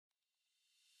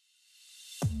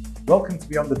Welcome to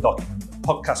Beyond the Document, a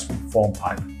podcast from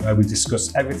FormPipe, where we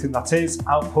discuss everything that is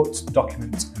output,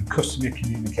 document, and customer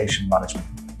communication management.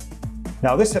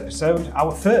 Now, this episode,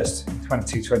 our first in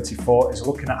 2024, is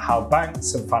looking at how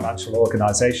banks and financial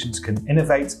organisations can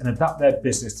innovate and adapt their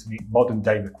business to meet modern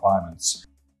day requirements.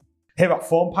 Here at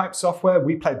FormPipe Software,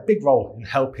 we play a big role in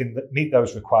helping meet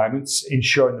those requirements,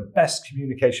 ensuring the best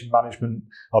communication management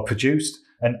are produced,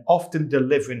 and often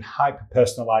delivering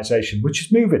hyper-personalisation, which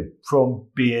is moving from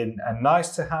being a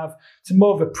nice to have to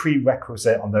more of a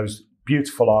prerequisite on those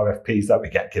beautiful RFPs that we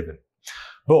get given.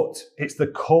 But it's the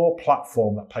core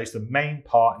platform that plays the main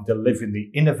part in delivering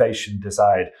the innovation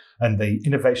desired and the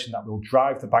innovation that will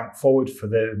drive the bank forward for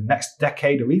the next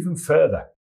decade or even further.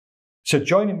 So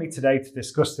joining me today to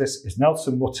discuss this is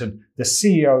Nelson Wootton, the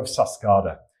CEO of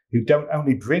SaaScada, who don't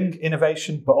only bring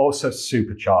innovation, but also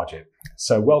supercharge it.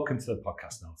 So welcome to the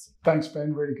podcast, Nelson. Thanks,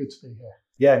 Ben. Really good to be here.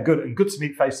 Yeah, and good to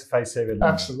meet face to face here in London.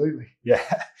 Absolutely. Yeah.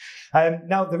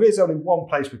 Now, there is only one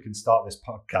place we can start this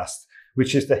podcast,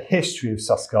 which is the history of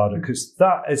SaaScada, because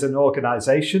that as an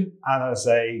organisation and as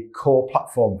a core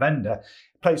platform vendor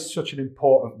plays such an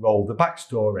important role, the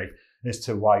backstory as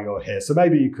to why you're here. So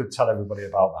maybe you could tell everybody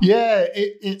about that. Yeah,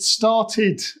 it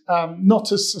started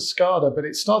not as SaaScada, but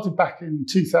it started back in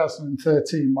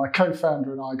 2013. My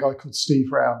co-founder and I, a guy called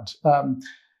Steve Round,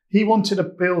 he wanted to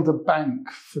build a bank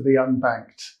for the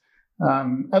unbanked.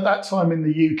 At that time in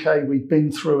the UK, we'd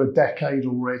been through a decade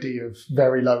already of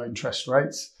very low interest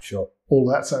rates. Sure.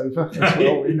 All that's over, as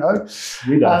we know.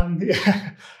 We know.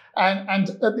 Yeah. And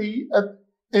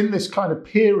in this kind of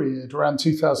period around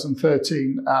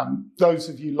 2013, those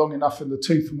of you long enough in the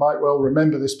tooth might well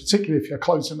remember this, particularly if you're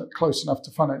close enough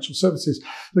to financial services.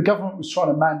 The government was trying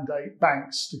to mandate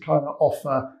banks to kind of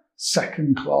offer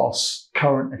second-class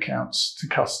current accounts to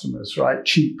customers, right?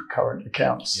 Cheap current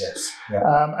accounts. Yes.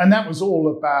 Yeah. And that was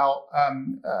all about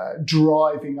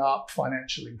driving up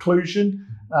financial inclusion.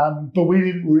 But we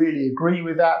didn't really agree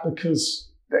with that because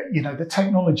the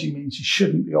technology means you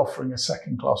shouldn't be offering a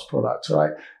second-class product,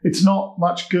 right? It's not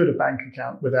much good, a bank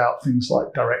account, without things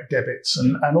like direct debits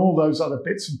and all those other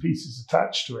bits and pieces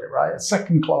attached to it, right? A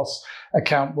second-class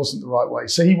account wasn't the right way.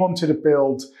 So he wanted to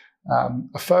build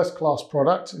a first-class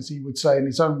product, as he would say in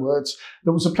his own words,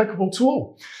 that was applicable to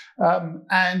all. I'm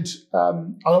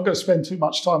not going to spend too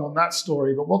much time on that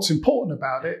story, but what's important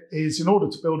about it is in order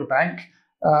to build a bank,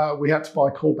 we had to buy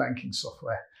core banking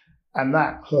software, and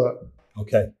that hurt.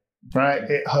 Okay. Right,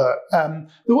 it hurt.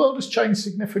 The world has changed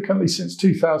significantly since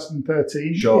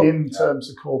 2013 in terms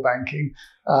of core banking,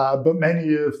 but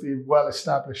many of the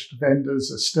well-established vendors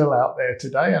are still out there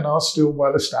today and are still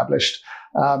well-established.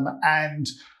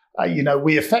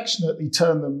 We affectionately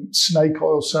term them snake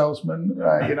oil salesmen.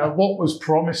 What was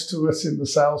promised to us in the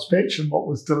sales pitch and what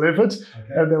was delivered,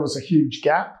 there was a huge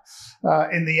gap.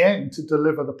 In the end, to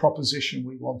deliver the proposition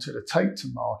we wanted to take to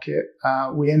market,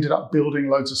 we ended up building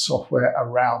loads of software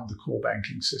around the core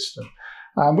banking system.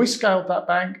 We scaled that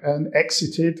bank and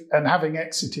exited. And having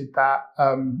exited that,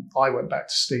 I went back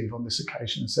to Steve on this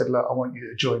occasion and said, look, I want you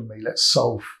to join me. Let's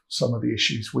solve some of the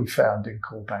issues we found in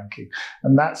core banking.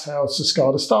 And that's how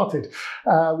SaaScada started.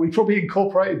 We probably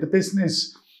incorporated the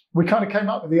business. We kind of came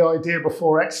up with the idea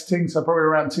before exiting, so probably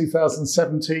around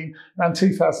 2017. Around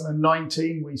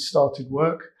 2019, we started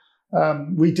work.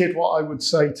 We did what I would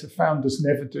say to founders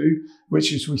never do,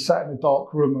 which is we sat in a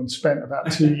dark room and spent about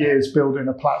 2 years building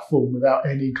a platform without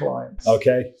any clients.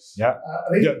 Okay, yeah.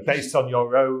 Based on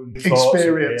your own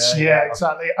experience. Yeah,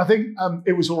 exactly. I think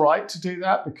it was all right to do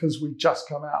that because we'd just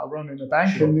come out of running a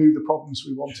bank and knew the problems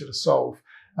we wanted to solve.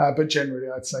 But generally,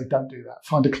 I'd say don't do that.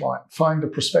 Find a client, find a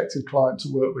prospective client to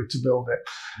work with to build it.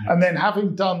 Yeah. And then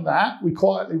having done that, we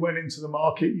quietly went into the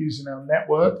market using our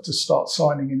network to start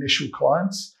signing initial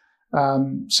clients.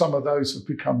 Some of those have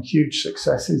become huge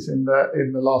successes in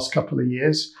the last couple of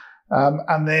years.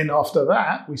 And then after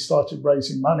that, we started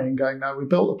raising money and going, no, we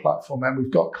built a platform and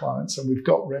we've got clients and we've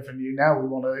got revenue. Now we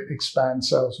want to expand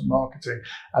sales and marketing.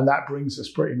 And that brings us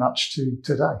pretty much to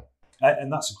today.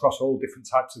 And that's across all different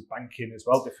types of banking as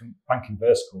well, different banking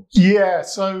verticals. Yeah,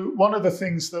 so one of the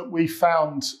things that we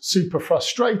found super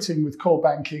frustrating with core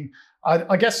banking,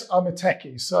 I guess I'm a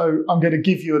techie, so I'm going to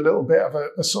give you a little bit of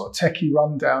a sort of techie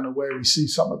rundown of where we see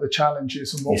some of the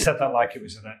challenges. And what you said that like it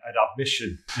was an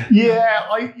admission. Yeah,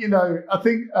 I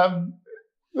think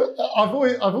I've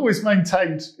always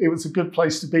maintained it was a good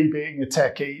place to be being a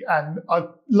techie, and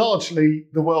largely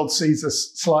the world sees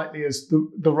us slightly as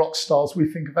the rock stars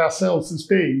we think of ourselves as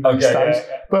being these days.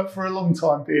 Yeah. But for a long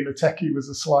time, being a techie was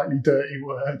a slightly dirty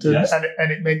word,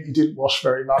 and it meant you didn't wash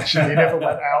very much, and you never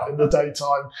went out in the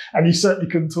daytime, and you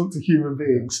certainly couldn't talk to human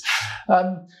beings.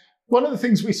 One of the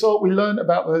things we learned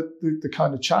about the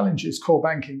kind of challenges core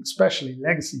banking, especially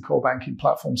legacy core banking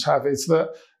platforms have, is that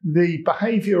the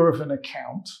behavior of an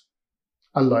account,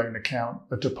 a loan account,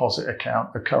 a deposit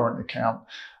account, a current account,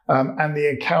 and the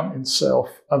account itself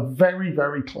are very,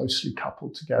 very closely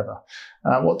coupled together.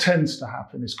 What tends to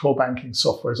happen is core banking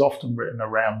software is often written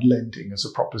around lending as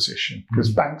a proposition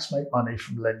because banks make money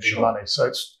from lending money. So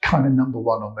it's kind of number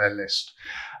one on their list.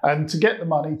 And to get the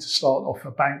money to start off,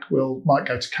 a bank might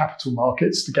go to capital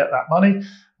markets to get that money,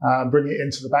 bring it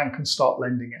into the bank and start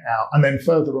lending it out. And then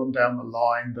further on down the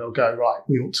line, they'll go, right,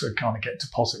 we ought to kind of get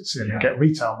deposits in and get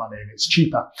retail money and it's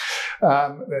cheaper,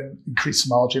 then increase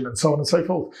the margin and so on and so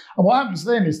forth. And what happens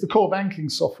then is the core banking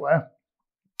software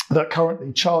that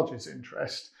currently charges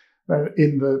interest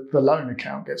in the loan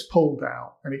account gets pulled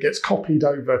out and it gets copied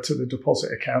over to the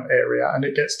deposit account area and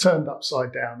it gets turned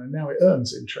upside down and now it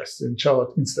earns interest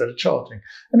instead of charging.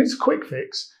 And it's a quick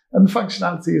fix. And the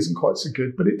functionality isn't quite so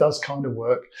good, but it does kind of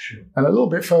work. Sure. And a little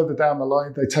bit further down the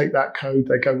line, they take that code,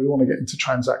 they go, we want to get into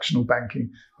transactional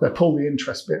banking. They pull the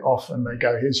interest bit off and they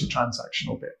go, here's your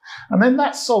transactional bit. And then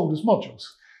that's sold as modules.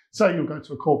 So you'll go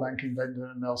to a core banking vendor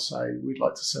and they'll say, we'd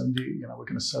like to send you, we're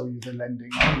going to sell you the lending.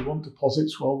 Oh, you want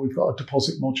deposits? Well, we've got a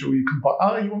deposit module you can buy.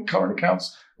 Oh, you want current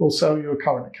accounts? We'll sell you a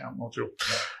current account module.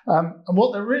 Yeah. And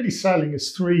what they're really selling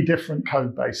is 3 different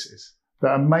code bases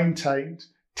that are maintained,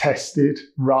 tested,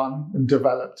 run, and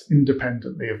developed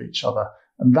independently of each other.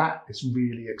 And that is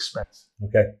really expensive.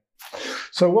 Okay.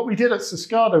 So what we did at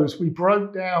SaaScada is we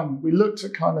looked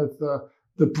at kind of the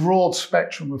broad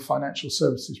spectrum of financial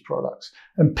services products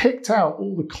and picked out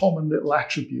all the common little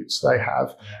attributes they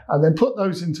have and then put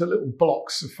those into little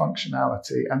blocks of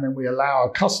functionality. And then we allow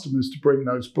our customers to bring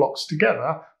those blocks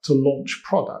together to launch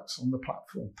products on the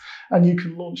platform. And you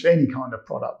can launch any kind of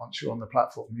product once you're on the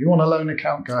platform. You want a loan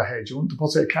account, go ahead. You want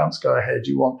deposit accounts, go ahead.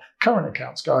 You want current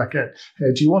accounts, go ahead.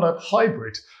 Do you want a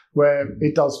hybrid where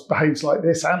it behaves like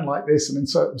this and in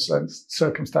certain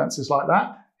circumstances like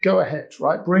that? Go ahead,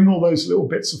 right? Bring all those little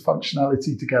bits of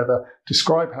functionality together,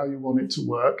 describe how you want it to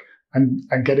work, and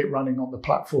get it running on the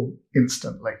platform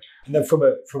instantly. And then from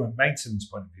a maintenance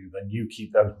point of view, then you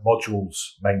keep those modules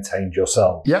maintained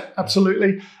yourself. Yeah,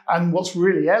 absolutely. And what's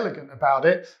really elegant about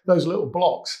it, those little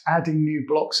blocks, adding new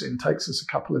blocks in takes us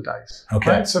a couple of days.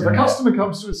 Okay. So if a customer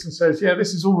comes to us and says, yeah,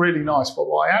 this is all really nice, but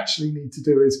what I actually need to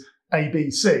do is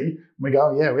ABC, and we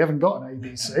go, yeah, we haven't got an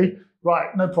ABC.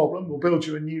 Right, no problem. We'll build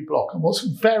you a new block. And what's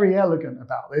very elegant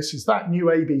about this is that new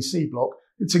ABC block,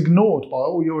 it's ignored by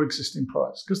all your existing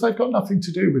products because they've got nothing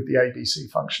to do with the ABC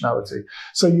functionality.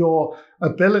 So your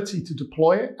ability to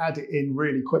deploy it, add it in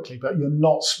really quickly, but you're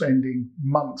not spending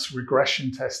months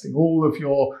regression testing all of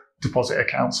your deposit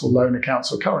accounts or loan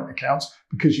accounts or current accounts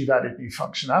because you've added new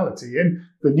functionality in.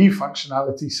 The new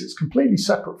functionality sits completely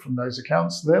separate from those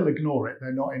accounts. They'll ignore it.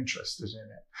 They're not interested in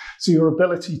it. So your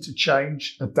ability to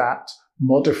change, adapt,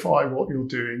 modify what you're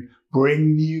doing,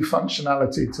 bring new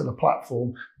functionality to the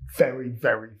platform very,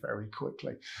 very, very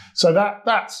quickly. So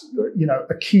that's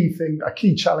a key thing, a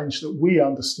key challenge that we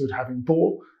understood having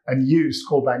bought and used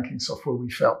core banking software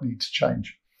we felt need to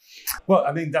change. Well,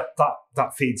 I mean,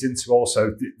 that feeds into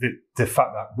also the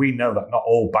fact that we know that not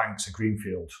all banks are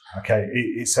greenfield. Okay,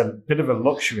 it's a bit of a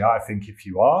luxury, I think, if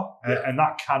you are, and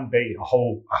that can be a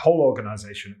whole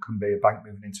organisation. It can be a bank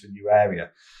moving into a new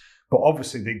area, but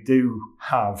obviously they do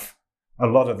have. A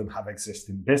lot of them have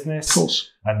existing business, of course,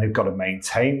 and they've got to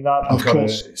maintain that. They've got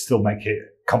to still make it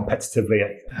competitively.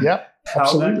 Yeah,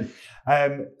 absolutely.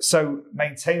 So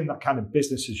maintaining that kind of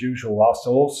business as usual whilst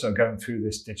also going through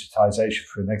this digitization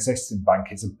for an existing bank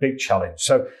is a big challenge.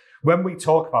 So when we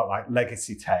talk about like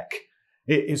legacy tech,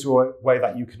 it is a way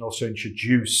that you can also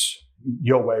introduce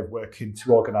your way of working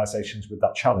to organizations with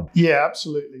that challenge. Yeah,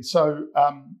 absolutely. So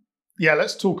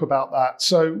let's talk about that.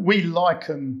 So we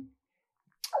liken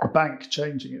a bank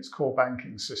changing its core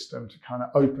banking system to kind of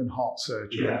open heart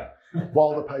surgery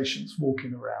while the patient's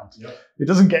walking around. Yep. It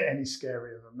doesn't get any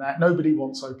scarier than that. Nobody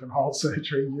wants open heart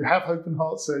surgery. You have open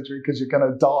heart surgery because you're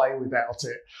going to die without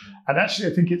it. And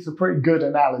actually, I think it's a pretty good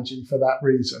analogy for that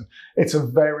reason. It's a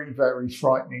very, very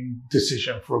frightening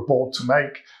decision for a board to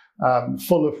make,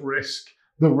 full of risk.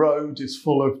 The road is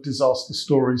full of disaster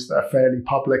stories that are fairly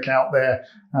public out there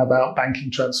about banking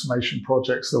transformation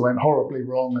projects that went horribly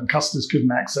wrong and customers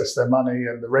couldn't access their money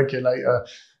and the regulator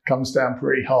comes down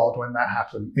pretty hard when that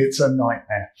happened. It's a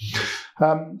nightmare.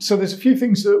 So there's a few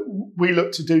things that we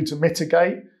look to do to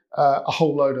mitigate a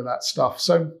whole load of that stuff.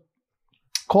 So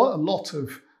quite a lot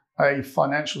of a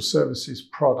financial services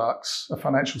products, a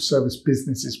financial service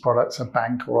businesses products, a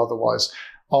bank or otherwise,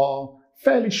 are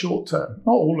fairly short term.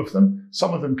 Not all of them.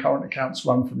 Some of them current accounts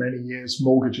run for many years,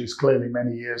 mortgages clearly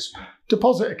many years.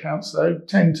 Deposit accounts, though,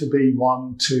 tend to be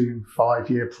 1 to 5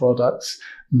 year products.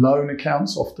 Loan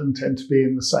accounts often tend to be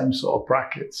in the same sort of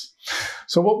brackets.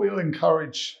 So what we'll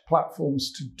encourage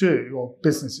platforms to do, or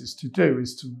businesses to do,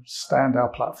 is to stand our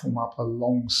platform up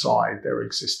alongside their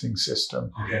existing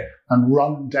system and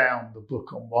run down the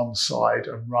book on one side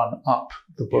and run up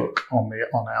the book on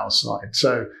our side.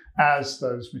 So as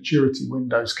those maturity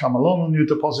windows come along on your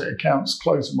deposit accounts,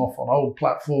 close them off on old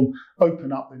platform,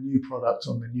 open up the new product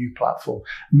on the new platform,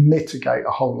 mitigate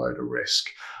a whole load of risk.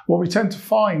 What we tend to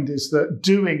find is that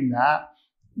doing that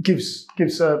gives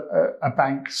a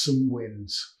bank some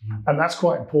wins. And that's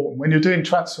quite important. When you're doing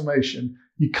transformation,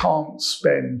 you can't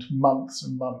spend months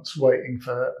and months waiting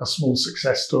for a small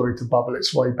success story to bubble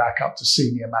its way back up to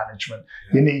senior management.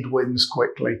 You need wins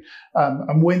quickly.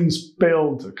 And wins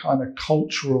build a kind of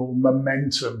cultural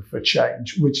momentum for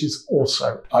change, which is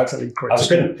also utterly critical. I was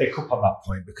going to pick up on that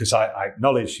point because I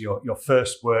acknowledge your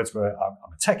first words were,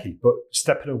 I'm a techie, but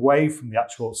stepping away from the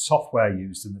actual software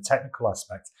used and the technical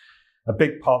aspect, a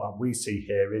big part that we see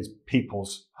here is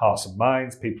people's hearts and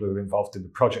minds, people who are involved in the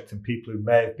project and people who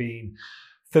may have been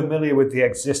familiar with the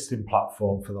existing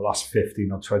platform for the last 15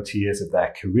 or 20 years of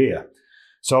their career.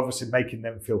 So obviously making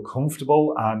them feel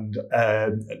comfortable and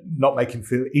not making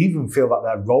them feel that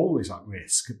their role is at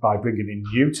risk by bringing in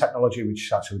new technology, which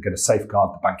is actually going to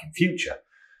safeguard the banking future.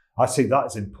 I see that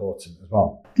as important as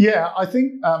well. Yeah, I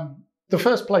think the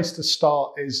first place to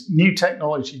start is new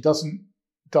technology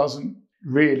doesn't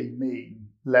really mean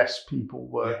less people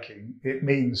working. It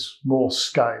means more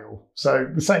scale. So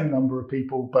the same number of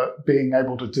people, but being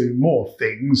able to do more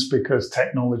things because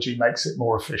technology makes it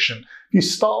more efficient. If you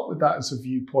start with that as a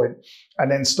viewpoint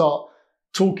and then start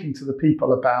talking to the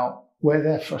people about where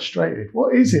they're frustrated.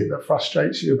 What is it that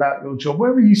frustrates you about your job?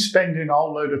 Where are you spending a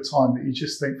whole load of time that you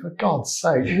just think, for God's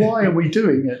sake, why are we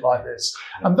doing it like this?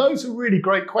 And those are really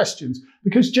great questions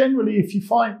because generally if you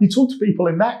talk to people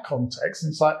in that context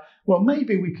and it's like, well,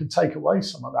 maybe we could take away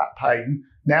some of that pain.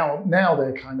 Now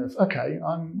they're kind of, okay,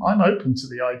 I'm open to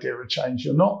the idea of change.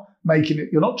 You're not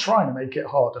trying to make it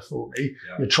harder for me.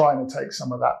 Yeah. You're trying to take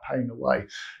some of that pain away.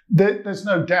 There's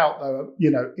no doubt though,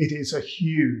 it is a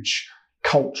huge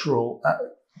cultural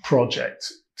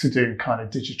project to do kind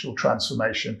of digital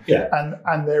transformation. Yeah.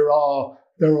 And there are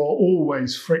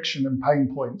always friction and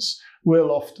pain points.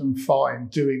 We'll often find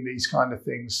doing these kind of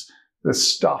things, the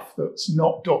stuff that's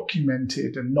not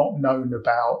documented and not known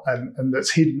about and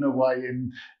that's hidden away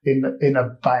in a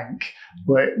bank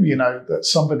where, that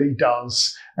somebody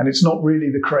does, and it's not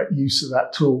really the correct use of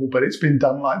that tool, but it's been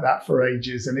done like that for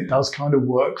ages and it does kind of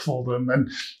work for them, and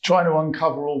trying to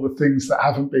uncover all the things that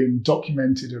haven't been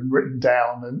documented and written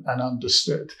down and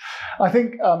understood. I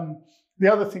think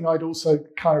the other thing I'd also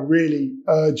kind of really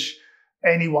urge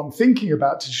anyone thinking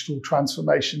about digital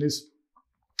transformation is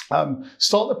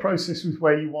start the process with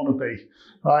where you want to be,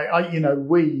 right?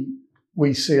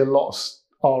 We see a lot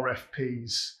of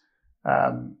RFPs,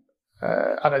 and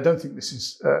I don't think this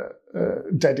is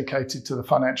dedicated to the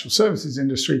financial services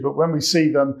industry, but when we see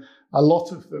them, a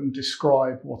lot of them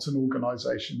describe what an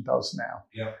organization does now.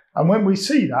 Yeah. And when we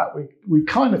see that, we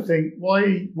kind of think,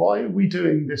 why are we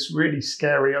doing this really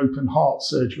scary open heart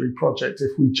surgery project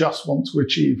if we just want to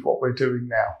achieve what we're doing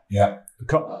now? Yeah.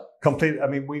 Completely. I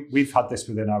mean, we've had this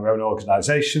within our own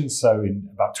organisation. So in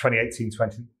about 2018,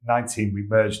 2019, we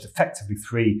merged effectively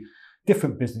 3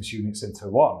 different business units into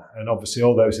one, and obviously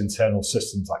all those internal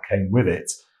systems that came with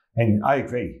it. And I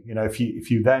agree.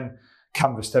 If you then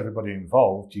canvassed everybody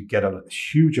involved, you get a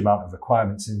huge amount of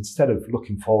requirements. And instead of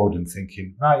looking forward and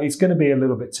thinking, right, it's going to be a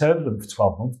little bit turbulent for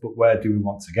 12 months, but where do we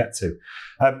want to get to?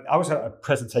 I was at a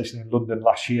presentation in London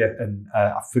last year, and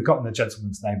I've forgotten the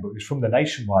gentleman's name, but it was from the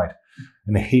Nationwide.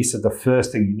 And he said the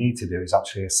first thing you need to do is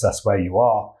actually assess where you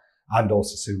are and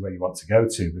also see where you want to go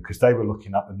to, because they were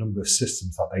looking at the number of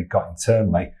systems that they got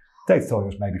internally. They thought it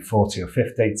was maybe 40 or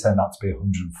 50, it turned out to be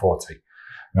 140.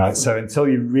 Right. So until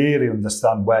you really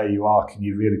understand where you are, can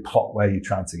you really plot where you're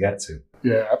trying to get to?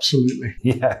 Yeah, absolutely.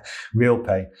 Yeah, real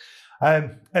pain.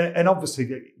 And obviously,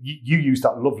 you use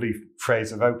that lovely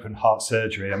phrase of open heart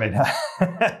surgery. I mean,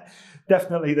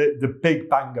 definitely the big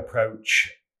bang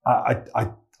approach.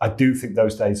 I do think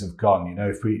those days have gone.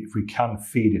 If we can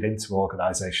feed it into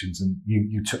organisations, and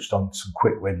you touched on some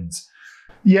quick wins.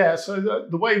 Yeah, so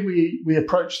the way we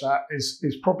approach that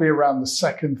is probably around the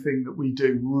second thing that we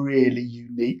do really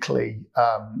uniquely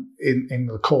in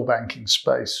the core banking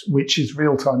space, which is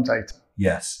real-time data.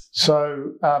 Yes.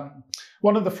 So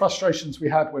one of the frustrations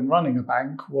we had when running a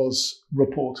bank was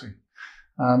reporting.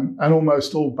 And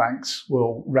almost all banks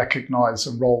will recognize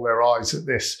and roll their eyes at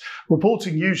this.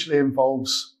 Reporting usually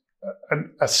involves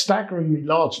a staggeringly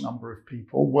large number of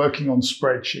people working on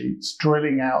spreadsheets,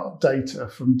 drilling out data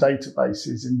from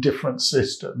databases in different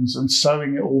systems and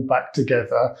sewing it all back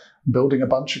together, building a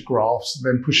bunch of graphs, and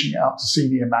then pushing it out to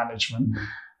senior management.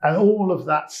 And all of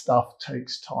that stuff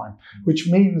takes time, which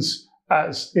means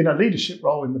as in a leadership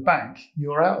role in the bank,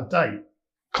 you're out of date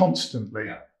constantly.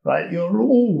 Right? You're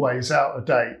always out of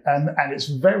date. And it's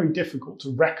very difficult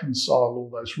to reconcile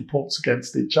all those reports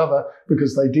against each other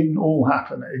because they didn't all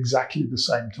happen at exactly the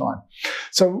same time.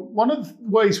 So one of the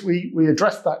ways we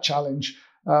addressed that challenge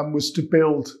was to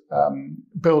build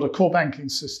a core banking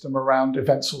system around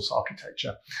event source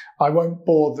architecture. I won't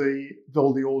bore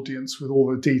the audience with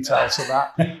all the details of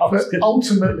that. But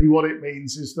ultimately what it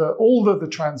means is that all of the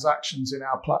transactions in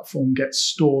our platform get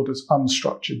stored as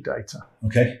unstructured data.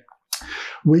 Okay.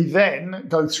 We then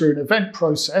go through an event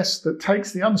process that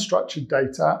takes the unstructured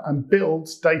data and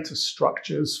builds data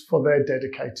structures for their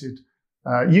dedicated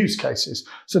use cases.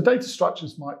 So data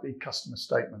structures might be customer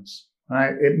statements,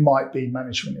 right? It might be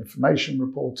management information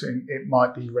reporting. It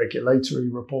might be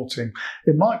regulatory reporting.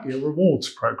 It might be a rewards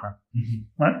program,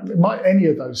 right? It might any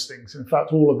of those things. In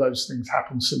fact, all of those things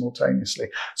happen simultaneously.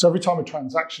 So every time a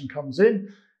transaction comes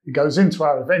in, it goes into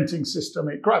our eventing system,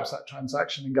 it grabs that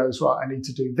transaction and goes, right, I need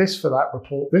to do this for that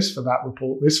report, this for that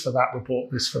report, this for that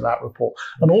report, this for that report.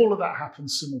 And all of that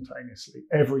happens simultaneously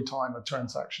every time a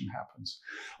transaction happens.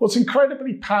 What's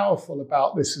incredibly powerful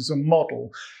about this as a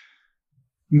model,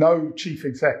 no chief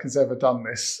exec has ever done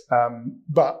this,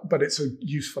 but it's a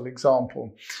useful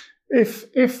example.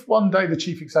 If one day the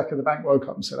chief exec of the bank woke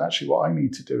up and said, actually, what I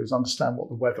need to do is understand what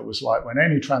the weather was like when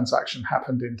any transaction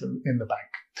happened in the bank.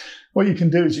 What you can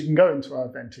do is you can go into our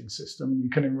eventing system and you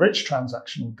can enrich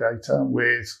transactional data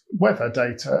with weather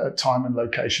data at time and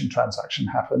location transaction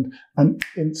happened and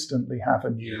instantly have a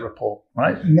new report,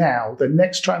 right? Now, the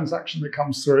next transaction that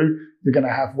comes through, you're going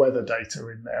to have weather data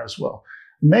in there as well.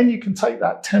 And then you can take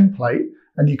that template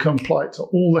and you can apply it to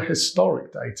all the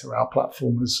historic data our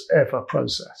platform has ever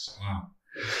processed. Wow.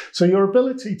 So your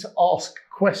ability to ask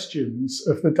questions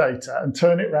of the data and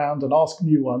turn it around and ask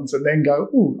new ones and then go,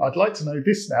 ooh, I'd like to know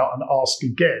this now and ask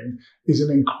again is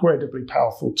an incredibly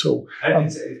powerful tool. And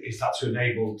is that to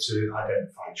enable to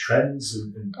identify trends?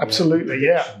 And absolutely,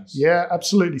 yeah,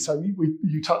 absolutely. So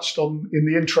you touched on, in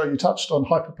the intro, you touched on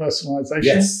hyper-personalization,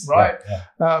 yes, right?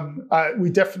 Yeah. We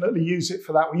definitely use it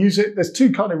for that. We use it, there's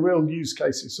two kind of real use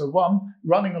cases. So one,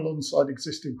 running alongside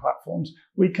existing platforms,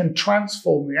 we can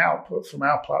transform the output from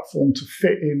our platform to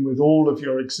fit in with all of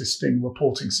your existing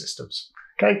reporting systems.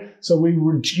 Okay, so we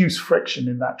reduce friction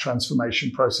in that transformation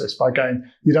process by going,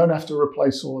 you don't have to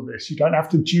replace all of this. You don't have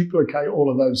to duplicate all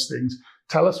of those things.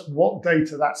 Tell us what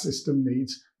data that system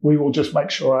needs. We will just make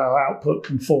sure our output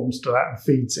conforms to that and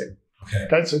feeds in.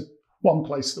 Okay, so one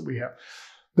place that we have.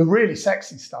 The really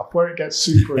sexy stuff, where it gets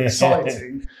super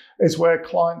exciting, is where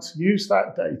clients use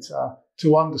that data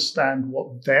to understand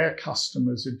what their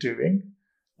customers are doing,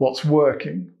 what's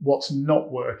working, what's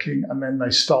not working, and then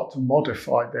they start to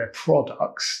modify their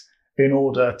products in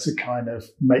order to kind of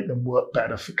make them work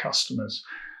better for customers.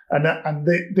 And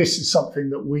this is something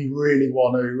that we really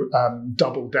want to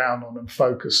double down on and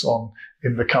focus on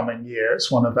in the coming year. It's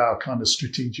one of our kind of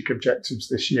strategic objectives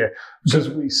this year because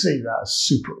we see that as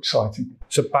super exciting.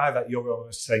 So by that, you're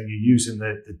almost saying you're using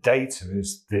the data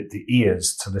as the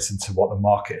ears to listen to what the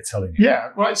market are telling you. Yeah,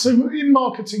 right. So in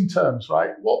marketing terms, right,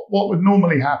 what would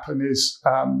normally happen is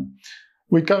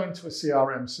we'd go into a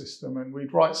CRM system and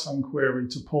we'd write some query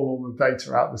to pull all the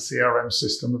data out of the CRM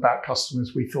system about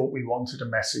customers we thought we wanted a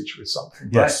message with something,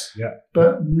 right? Yes, yeah.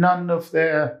 But none of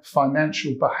their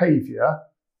financial behavior,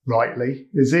 rightly,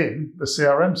 is in the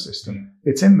CRM system.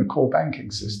 It's in the core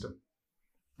banking system,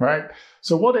 right?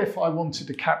 So what if I wanted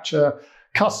to capture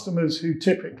customers who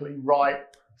typically write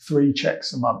 3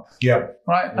 checks a month? Yeah.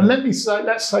 Right. And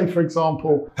let's say, for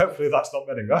example, hopefully that's not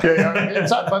many, right? Yeah,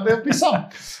 exactly. But there'll be some.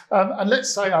 And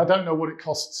let's say, I don't know what it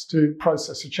costs to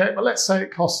process a check, but let's say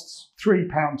it costs £3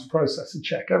 to process a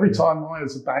check. Every time I,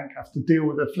 as a bank, have to deal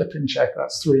with a flipping check,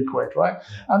 that's £3, right?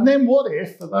 Yeah. And then what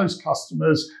if, for those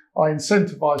customers, I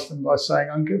incentivize them by saying,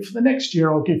 I'm good for the next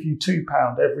year, I'll give you £2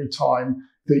 every time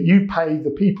that you pay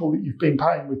the people that you've been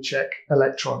paying with check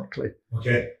electronically.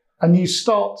 Okay. And you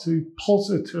start to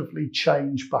positively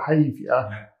change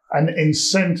behavior and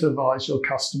incentivize your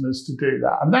customers to do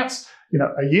that. And that's,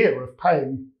 a year of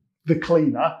paying the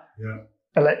cleaner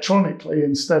electronically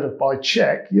instead of by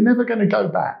check. You're never going to go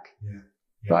back,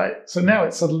 right? So now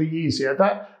it's suddenly easier.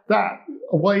 that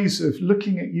are ways of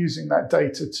looking at using that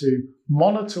data to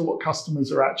monitor what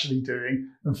customers are actually doing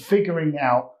and figuring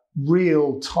out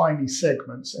real tiny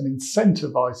segments and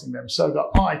incentivizing them so that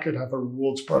I could have a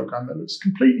rewards program that looks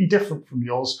completely different from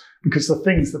yours, because the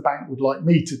things the bank would like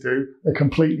me to do are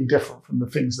completely different from the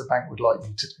things the bank would like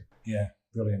you to do. Yeah,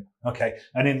 brilliant. Okay.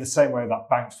 And in the same way that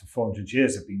banks for 400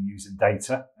 years have been using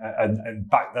data, and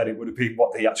back then it would have been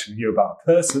what they actually knew about a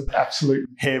person. Absolutely.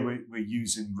 Here we're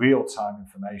using real-time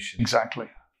information. Exactly.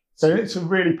 So it's a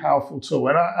really powerful tool,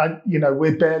 and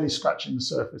we're barely scratching the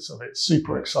surface of it. It's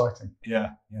super exciting. Yeah,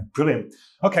 brilliant.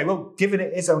 Okay, well, given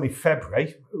it is only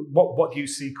February, what do you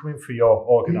see coming for your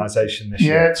organisation this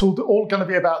year? Yeah, it's all going to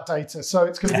be about data. So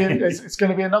it's going to be it's going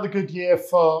to be another good year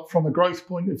from a growth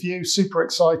point of view. Super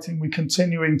exciting. We're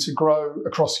continuing to grow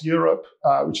across Europe,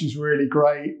 which is really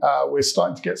great. We're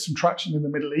starting to get some traction in the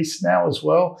Middle East now as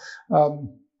well.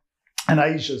 And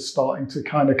Asia's starting to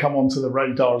kind of come onto the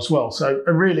radar as well. So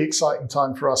a really exciting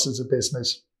time for us as a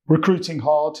business. Recruiting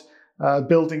hard,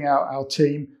 building out our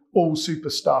team, all super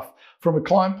stuff. From a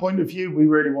client point of view, we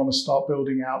really want to start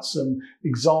building out some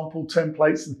example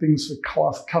templates and things for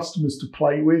customers to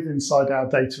play with inside our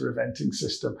data eventing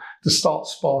system to start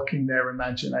sparking their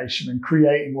imagination and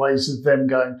creating ways of them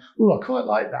going, oh, I quite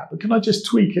like that, but can I just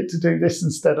tweak it to do this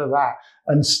instead of that?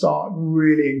 And start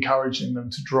really encouraging them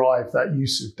to drive that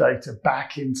use of data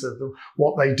back into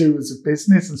what they do as a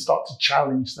business and start to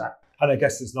challenge that. And I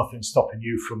guess there's nothing stopping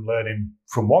you from learning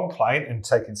from one client and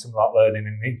taking some of that learning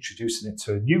and introducing it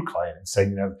to a new client and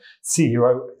saying,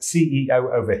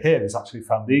 CEO over here has actually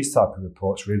found these type of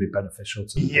reports really beneficial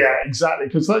to them. Yeah, exactly.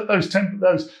 Because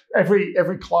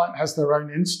every client has their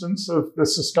own instance of the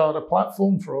SaaScada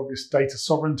platform for obvious data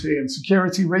sovereignty and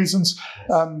security reasons.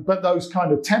 Yes. But those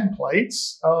kind of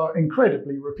templates are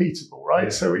incredibly repeatable, right?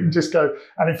 Yes. So we can just go,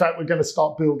 and in fact, we're going to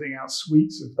start building out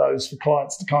suites of those for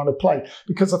clients to kind of play.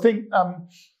 Because I think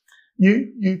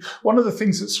one of the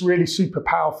things that's really super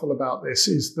powerful about this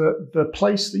is that the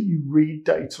place that you read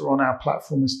data on our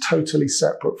platform is totally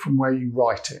separate from where you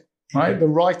write it, right? The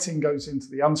writing goes into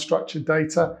the unstructured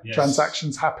data, yes.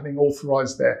 Transactions happening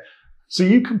authorized there. So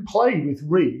you can play with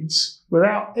reads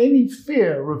without any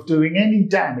fear of doing any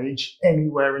damage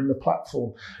anywhere in the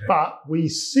platform. Okay. But we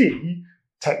see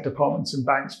tech departments and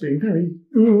banks being very,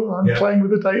 I'm playing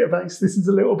with a database. This is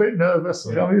a little bit nervous.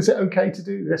 Yeah. Is it okay to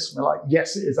do this? And we're like,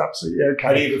 yes, it is absolutely okay.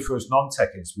 And even for us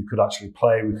non-techies, we could actually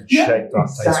play, we could shape that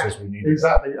data as we need it.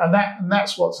 Exactly. And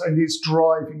that's and it's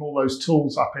driving all those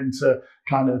tools up into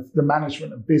kind of the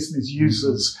management of business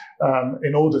users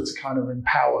in order to kind of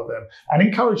empower them and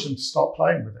encourage them to start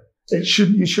playing with it.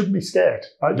 You shouldn't be scared.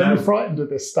 Right? Don't be frightened of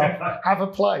this stuff. Have a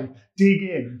play, dig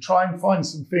in, try and find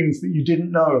some things that you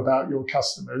didn't know about your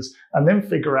customers, and then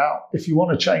figure out if you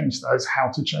want to change those, how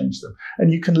to change them.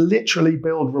 And you can literally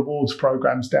build rewards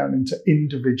programs down into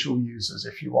individual users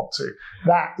if you want to.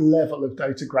 That level of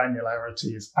data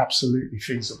granularity is absolutely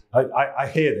feasible. I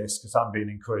hear this because I'm being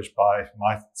encouraged by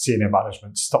my senior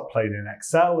management to stop playing in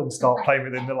Excel and start playing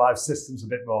within the live systems a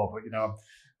bit more. But, I'm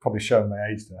probably showing my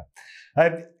age there.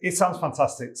 It sounds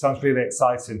fantastic. It sounds really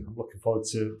exciting. I'm looking forward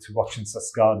to watching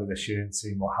SaaScada this year and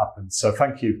seeing what happens. So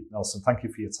thank you, Nelson. Thank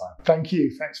you for your time. Thank you.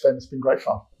 Thanks, Ben. It's been great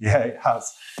fun. Yeah, it has.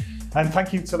 And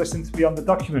thank you to listening to Beyond the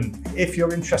Document. If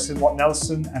you're interested in what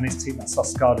Nelson and his team at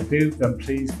SaaScada do, then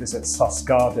please visit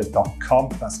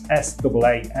SaaScada.com. That's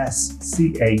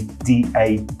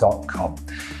SaaScada.com.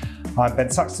 I'm Ben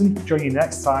Saxton. Join you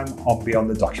next time on Beyond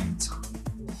the Document.